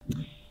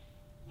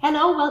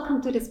Hello,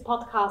 welcome to this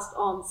podcast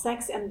on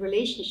sex and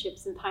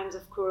relationships in times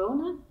of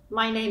Corona.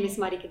 My name is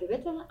Marieke de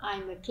Witte.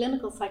 I'm a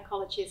clinical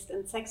psychologist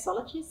and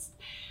sexologist.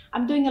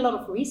 I'm doing a lot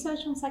of research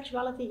on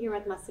sexuality here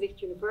at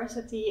Maastricht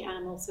University, and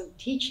I'm also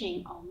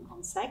teaching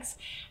on sex.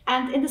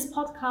 And in this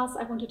podcast,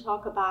 I want to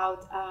talk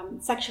about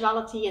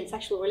sexuality and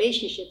sexual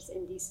relationships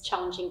in these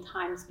challenging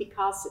times,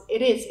 because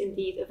it is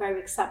indeed a very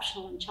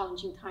exceptional and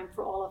challenging time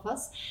for all of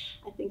us.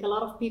 I think a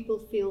lot of people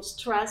feel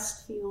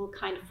stressed, feel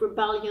kind of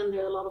rebellion.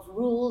 There are a lot of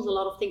rules, a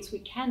lot of things we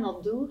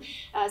cannot do.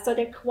 So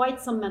there are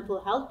quite some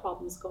mental health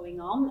problems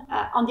going on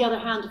the other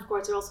hand, of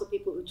course, there are also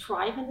people who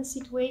thrive in this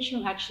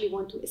situation, who actually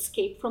want to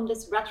escape from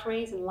this rat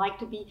race and like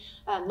to be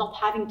not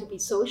having to be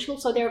social.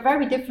 So there are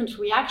very different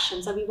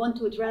reactions, and we want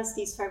to address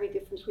these very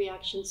different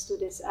reactions to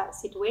this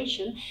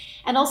situation,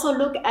 and also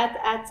look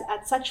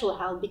at sexual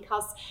health,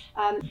 because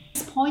at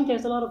this point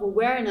there's a lot of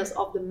awareness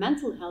of the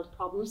mental health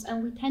problems,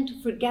 and we tend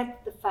to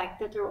forget the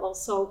fact that there are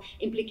also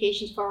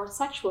implications for our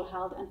sexual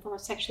health and for our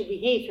sexual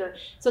behavior.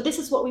 So this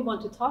is what we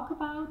want to talk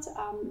about.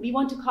 We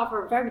want to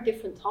cover very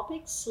different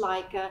topics,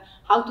 like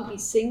how to be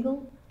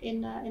single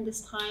in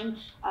this time,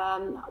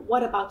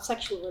 what about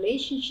sexual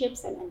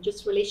relationships and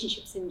just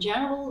relationships in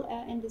general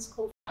in this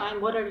COVID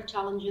time, what are the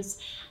challenges.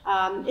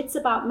 It's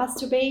about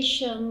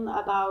masturbation,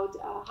 about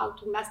how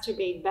to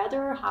masturbate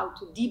better, how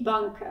to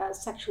debunk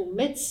sexual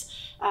myths,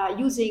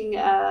 using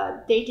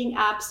dating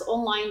apps,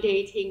 online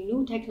dating,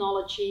 new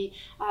technology,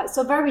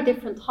 so very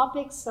different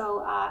topics.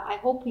 So I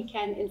hope we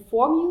can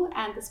inform you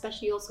and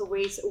especially also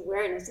raise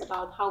awareness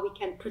about how we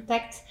can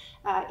protect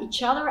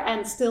each other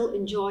and still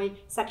enjoy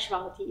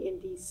sexuality in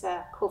these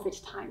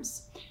COVID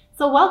times.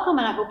 So welcome,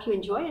 and I hope you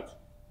enjoy it.